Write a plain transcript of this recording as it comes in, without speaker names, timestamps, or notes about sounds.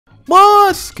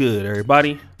What's good,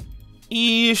 everybody?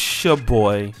 It's your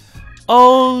boy,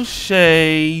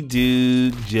 O'Shea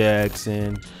Duke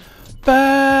Jackson, back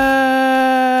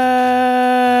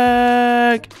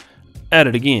at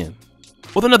it again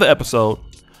with another episode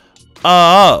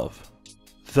of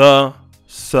the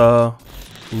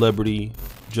Celebrity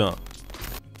Jump.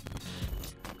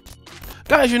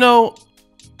 Guys,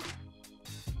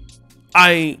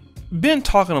 I've been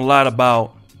talking a lot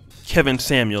about Kevin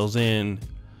Samuels and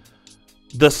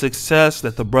the success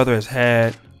that the brother has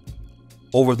had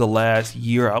over the last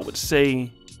year. I would say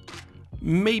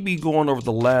maybe going over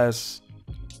the last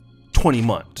 20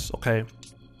 months, okay?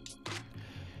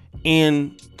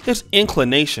 And his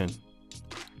inclination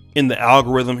in the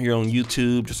algorithm here on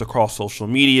YouTube, just across social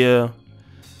media,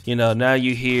 now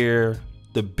you hear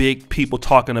the big people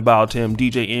talking about him,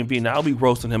 DJ Envy, and I'll be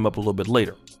roasting him up a little bit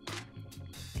later.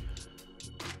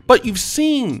 But you've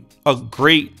seen a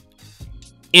great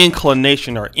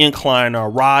incline or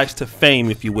rise to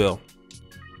fame, if you will.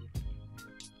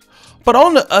 But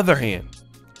on the other hand,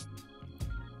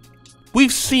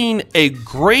 we've seen a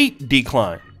great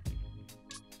decline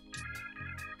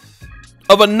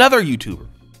of another YouTuber,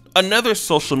 another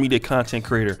social media content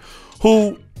creator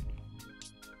who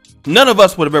none of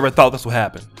us would have ever thought this would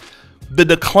happen. The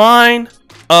decline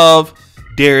of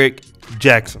Derrick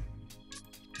Jaxn.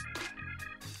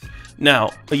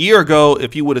 Now, a year ago,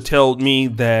 if you would have told me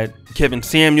that Kevin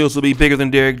Samuels would be bigger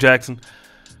than Derrick Jaxn,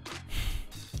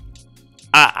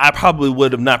 I probably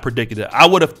would have not predicted it. I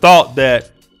would have thought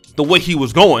that the way he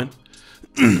was going,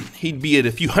 he'd be at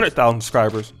a few 100,000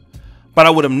 subscribers, but I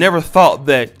would have never thought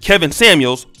that Kevin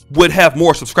Samuels would have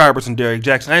more subscribers than Derrick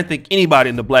Jaxn. I didn't think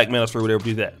anybody in the black manosphere would ever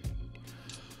do that.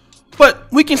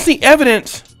 But we can see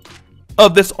evidence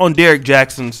of this on Derrick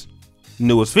Jaxn's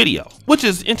newest video, which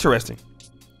is interesting.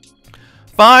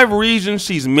 5 reasons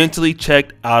she's mentally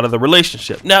checked out of the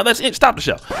relationship. Now, that's it. Stop the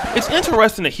show. It's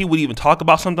interesting that he would even talk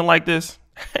about something like this,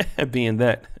 being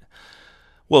that,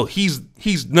 well, he's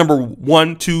number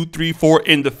 1, 2, 3, 4,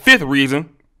 and the 5th reason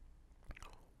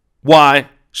why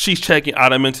she's checking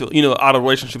out of out of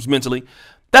relationships mentally.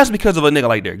 That's because of a nigga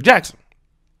like Derrick Jaxn.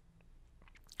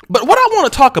 But what I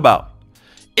want to talk about,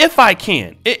 if I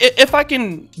can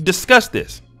discuss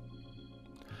this,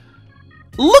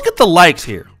 look at the likes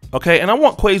here. Okay, and I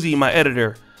want Quasi, my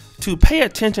editor, to pay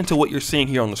attention to what you're seeing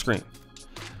here on the screen.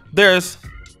 There's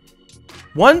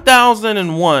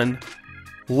 1,001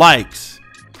 likes,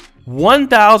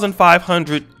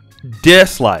 1,500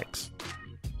 dislikes.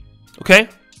 Okay?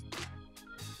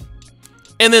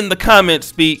 And then the comments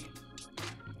speak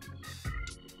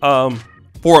for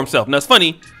himself. Now, it's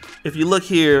funny, if you look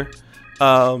here,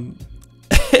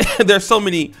 there's so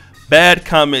many bad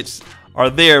comments are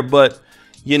there, but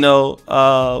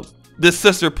this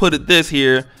sister put it this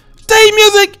here. Day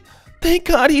music! Thank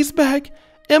God he's back.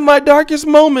 In my darkest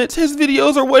moments, his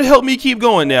videos are what helped me keep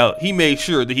going. Now, he made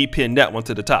sure that he pinned that one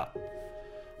to the top.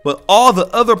 But all the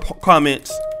other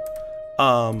comments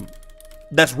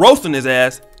that's roasting his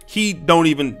ass, he don't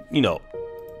even,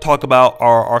 talk about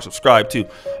or subscribe to.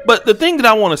 But the thing that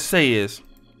I want to say is,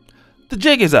 the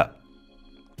jig is up.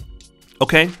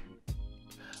 Okay?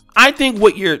 I think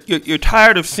what you're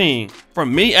tired of seeing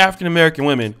from many African American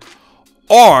women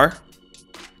are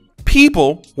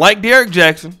people like Derrick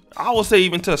Jaxn, I will say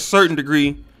even to a certain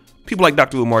degree, people like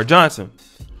Dr. Umar Johnson,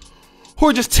 who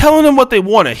are just telling them what they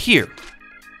want to hear.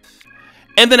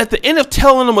 And then at the end of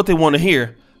telling them what they want to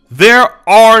hear, there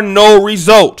are no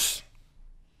results.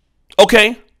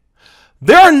 Okay?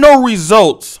 There are no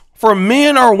results for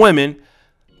men or women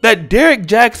that Derrick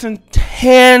Jaxn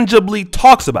tangibly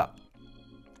talks about.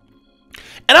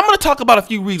 And I'm going to talk about a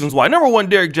few reasons why. Number one,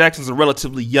 Derrick Jaxn is a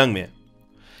relatively young man.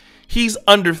 He's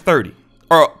under 30,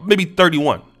 or maybe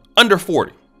 31, under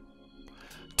 40.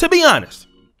 To be honest.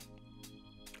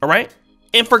 All right?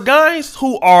 And for guys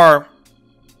who are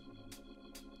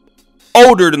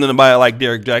older than anybody like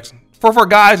Derrick Jaxn, for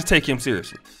guys to take him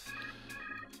seriously,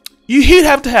 he'd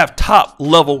have to have top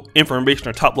level information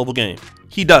or top level game.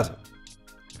 He doesn't.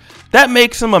 That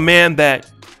makes him a man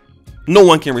that no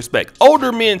one can respect.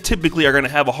 Older men typically are going to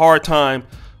have a hard time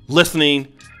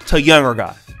listening to younger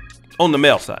guys on the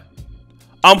male side.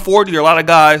 I'm 40. There are a lot of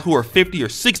guys who are 50 or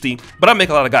 60, but I make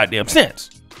a lot of goddamn sense.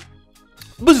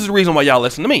 This is the reason why y'all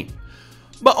listen to me.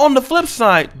 But on the flip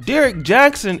side, Derrick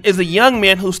Jaxn is a young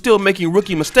man who's still making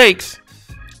rookie mistakes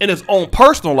in his own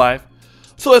personal life.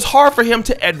 So it's hard for him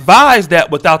to advise that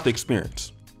without the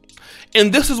experience.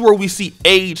 And this is where we see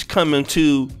age come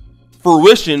into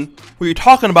fruition, where you're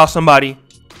talking about somebody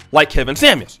like Kevin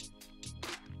Samuels.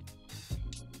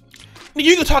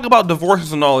 You can talk about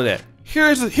divorces and all of that.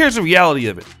 Here's the reality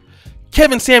of it.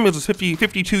 Kevin Samuels is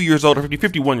 52 years old or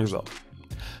 51 years old.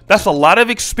 That's a lot of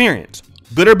experience,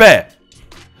 good or bad.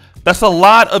 That's a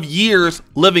lot of years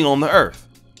living on the earth,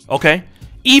 okay?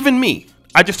 Even me,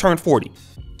 I just turned 40.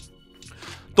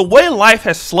 The way life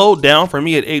has slowed down for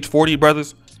me at age 40,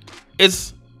 brothers,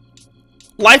 is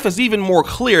life is even more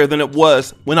clear than it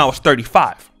was when I was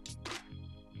 35.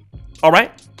 All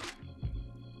right?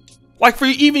 Like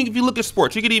even if you look at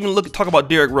sports, you could even talk about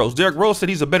Derrick Rose. Derrick Rose said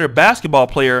he's a better basketball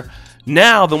player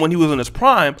now than when he was in his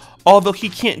prime, although he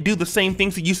can't do the same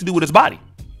things he used to do with his body.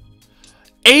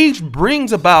 Age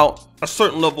brings about a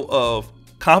certain level of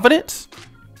confidence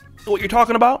in what you're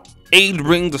talking about. Age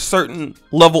brings a certain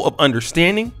level of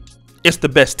understanding. It's the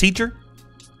best teacher.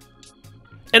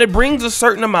 And it brings a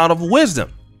certain amount of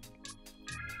wisdom.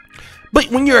 But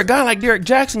when you're a guy like Derrick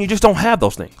Jaxn, you just don't have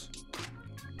those things.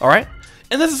 All right?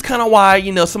 And this is kind of why,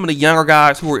 some of the younger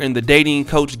guys who are in the dating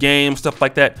coach game, stuff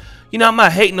like that, I'm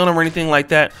not hating on them or anything like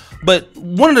that. But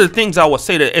one of the things I would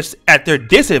say that it's at their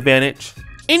disadvantage,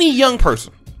 any young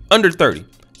person under 30,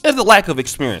 is the lack of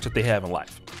experience that they have in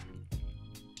life.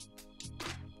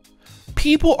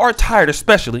 People are tired,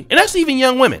 especially, and that's even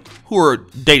young women who are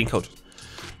dating coaches.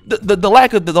 The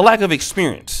lack of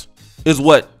experience is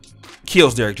what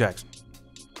kills Derrick Jaxn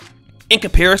in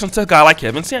comparison to a guy like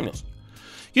Kevin Samuels.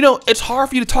 It's hard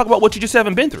for you to talk about what you just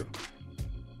haven't been through.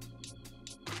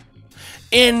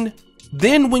 And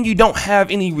then when you don't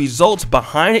have any results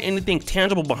behind it, anything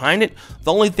tangible behind it,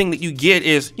 the only thing that you get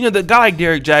is, the guy like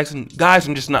Derrick Jaxn, guys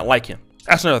are just not like him.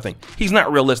 That's another thing. He's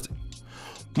not realistic.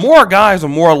 More guys are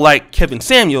more like Kevin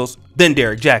Samuels than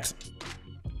Derrick Jaxn.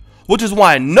 Which is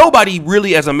why nobody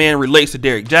really as a man relates to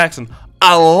Derrick Jaxn.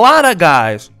 A lot of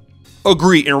guys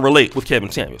agree and relate with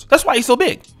Kevin Samuels. That's why he's so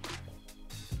big.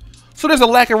 So there's a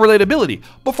lack of relatability.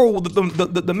 But for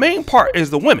the main part is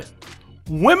the women.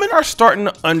 Women are starting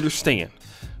to understand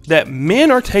that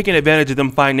men are taking advantage of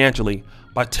them financially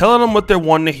by telling them what they're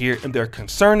wanting to hear, and they're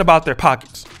concerned about their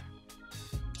pockets.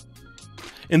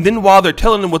 And then while they're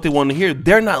telling them what they want to hear,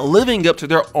 they're not living up to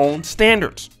their own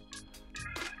standards.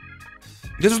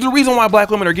 This is the reason why black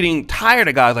women are getting tired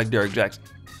of guys like Derrick Jaxn.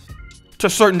 To a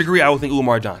certain degree, I would think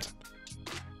Umar Johnson.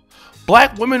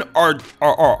 Black women are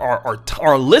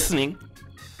listening.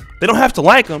 They don't have to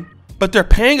like them, but they're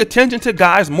paying attention to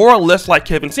guys more or less like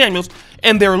Kevin Samuels,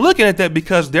 and they're looking at that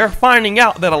because they're finding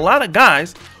out that a lot of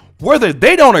guys, whether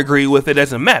they don't agree with it,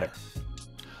 doesn't matter.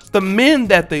 The men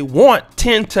that they want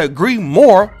tend to agree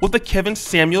more with the Kevin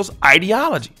Samuels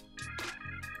ideology.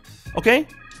 Okay?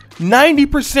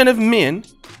 90% of men,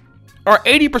 or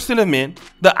 80% of men,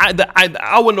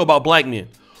 I wouldn't know about black men,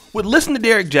 would listen to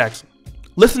Derrick Jaxn,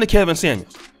 listen to Kevin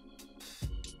Samuels.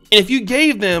 And if you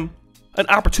gave them an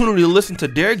opportunity to listen to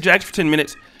Derrick Jaxn for 10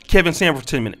 minutes, Kevin Samuels for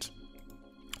 10 minutes,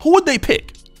 who would they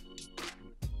pick?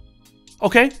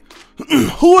 Okay?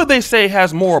 Who would they say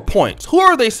has more points? Who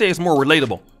would they say is more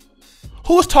relatable?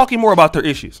 Who is talking more about their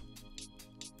issues?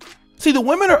 See, the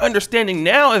women are understanding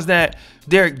now is that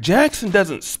Derrick Jaxn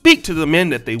doesn't speak to the men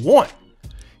that they want.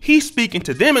 He's speaking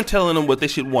to them and telling them what they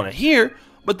should want to hear,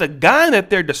 but the guy that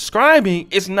they're describing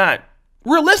is not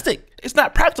realistic. It's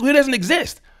not practical. He doesn't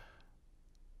exist.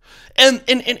 And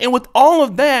with all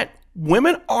of that,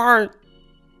 women are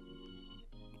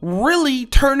really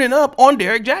turning up on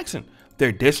Derrick Jaxn.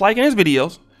 They're disliking his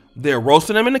videos. They're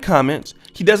roasting him in the comments.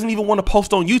 He doesn't even want to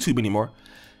post on YouTube anymore.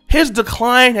 His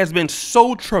decline has been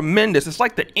so tremendous. It's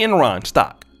like the Enron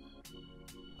stock.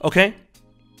 Okay?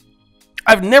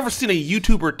 I've never seen a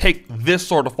YouTuber take this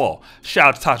sort of fall. Shout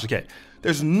out to Tasha K.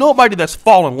 There's nobody that's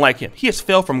fallen like him. He has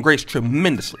fell from grace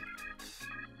tremendously.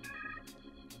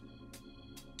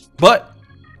 But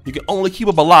you can only keep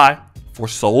up a lie for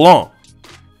so long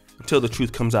until the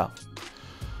truth comes out.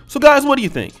 So guys, what do you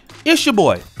think? It's your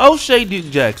boy, O'Shea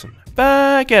Duke Jackson,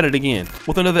 back at it again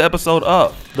with another episode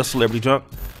of The Celebrity Junk.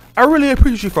 I really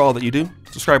appreciate you for all that you do.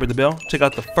 Subscribe, hit the bell, check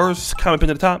out the first comment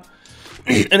pin at the top.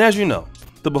 And as you know,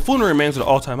 the buffoonery remains at an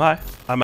all-time high. I'm